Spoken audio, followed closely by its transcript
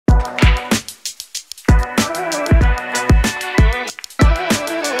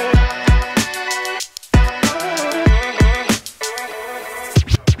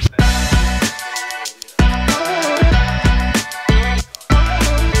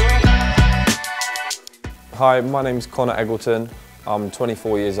Hi, my name's Connor Eggleton. I'm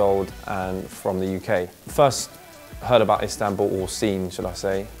 24 years old and from the UK. First heard about Istanbul, or seen, should I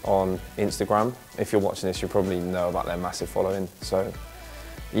say, on Instagram. If you're watching this, you probably know about their massive following. So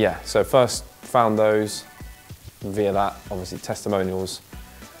yeah, so first found those via that. Obviously testimonials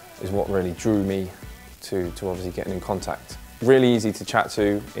is what really drew me to obviously getting in contact. Really easy to chat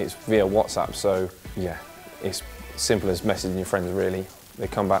to, it's via WhatsApp, so yeah, it's simple as messaging your friends really. They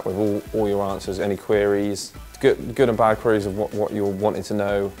come back with all your answers, any queries, good and bad queries of what you're wanting to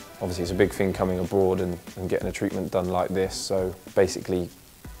know. Obviously it's a big thing coming abroad and getting a treatment done like this, so basically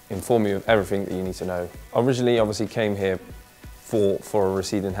inform you of everything that you need to know. Originally obviously came here for a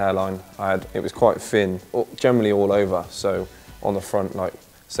receding hairline. It was quite thin, generally all over, so on the front, like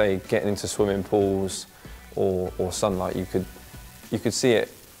say getting into swimming pools or sunlight, you could see it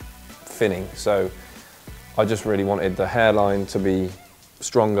thinning. So I just really wanted the hairline to be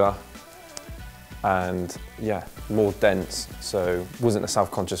stronger and yeah, more dense, so it wasn't a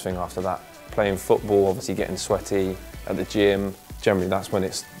self-conscious thing after that. Playing football, obviously getting sweaty at the gym, generally that's when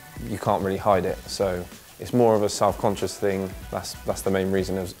you can't really hide it, so it's more of a self-conscious thing. That's the main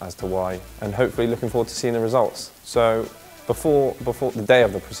reason as to why, and hopefully looking forward to seeing the results. So before the day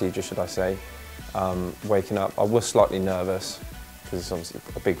of the procedure, should I say, waking up, I was slightly nervous because it's obviously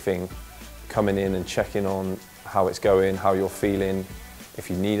a big thing, coming in and checking on how it's going, how you're feeling, if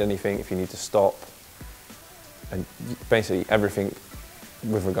you need anything, if you need to stop, and basically everything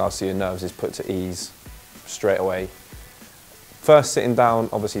with regards to your nerves is put to ease straight away. First sitting down,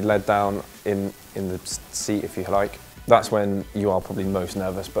 obviously led down in the seat if you like, that's when you are probably most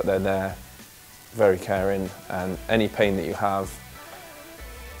nervous, but they're there, very caring, and any pain that you have,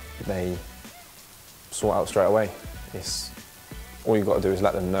 they sort out straight away. All you've got to do is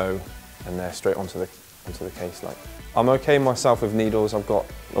let them know and they're straight onto the case. Like, I'm okay myself with needles. I've got,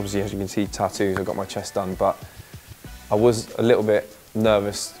 obviously as you can see, tattoos, I've got my chest done, but I was a little bit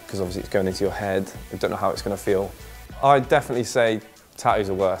nervous because obviously it's going into your head. I don't know how it's going to feel. I'd definitely say tattoos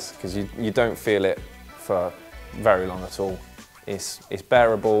are worse because you don't feel it for very long at all. It's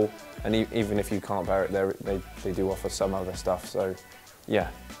bearable, and even if you can't bear it, they do offer some other stuff, so yeah,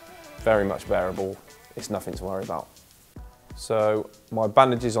 very much bearable. It's nothing to worry about. So my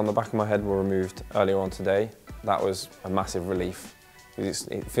bandages on the back of my head were removed earlier on today. That was a massive relief.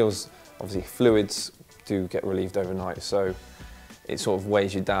 It feels, obviously fluids do get relieved overnight, so it sort of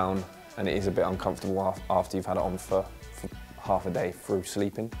weighs you down and it is a bit uncomfortable after you've had it on for half a day through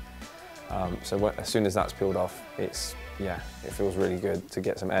sleeping. So as soon as that's peeled off, it feels really good to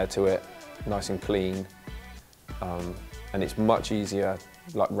get some air to it, nice and clean. And it's much easier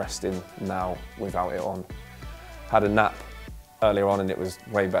like resting now without it on. Had a nap earlier on and it was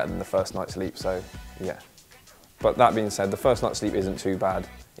way better than the first night's sleep, so yeah. But that being said, the first night's sleep isn't too bad.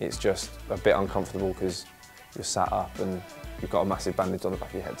 It's just a bit uncomfortable because you're sat up and you've got a massive bandage on the back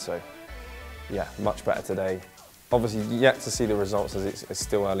of your head, so yeah, much better today. Obviously yet to see the results as it's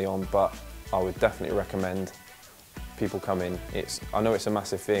still early on, but I would definitely recommend people come in. I know it's a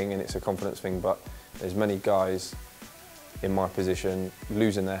massive thing and it's a confidence thing, but there's many guys in my position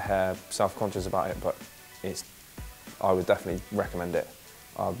losing their hair, self-conscious about it, but I would definitely recommend it.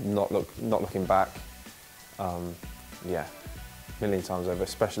 I'm not looking back. Yeah, a million times over,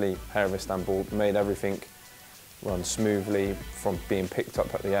 especially Hair of Istanbul, made everything run smoothly from being picked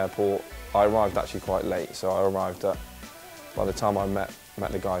up at the airport. I arrived actually quite late, so I arrived by the time I met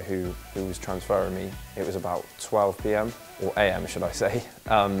the guy who was transferring me, it was about 12 p.m, or a.m. should I say.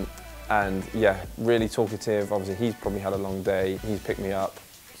 And yeah, really talkative. Obviously he's probably had a long day. He's picked me up,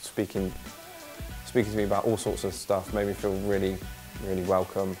 speaking to me about all sorts of stuff, made me feel really, really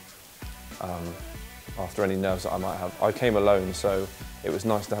welcome after any nerves that I might have. I came alone, so it was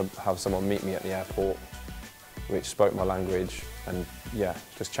nice to have someone meet me at the airport, which spoke my language, and yeah,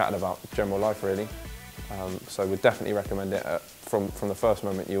 just chatting about general life really. So would definitely recommend it. From the first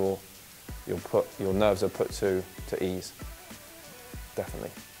moment your nerves are put to ease,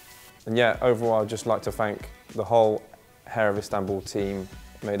 definitely. And yeah, overall I'd just like to thank the whole Hair of Istanbul team.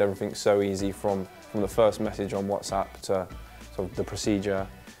 Made everything so easy from the first message on WhatsApp to sort of the procedure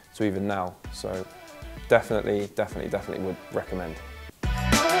to even now. So definitely would recommend.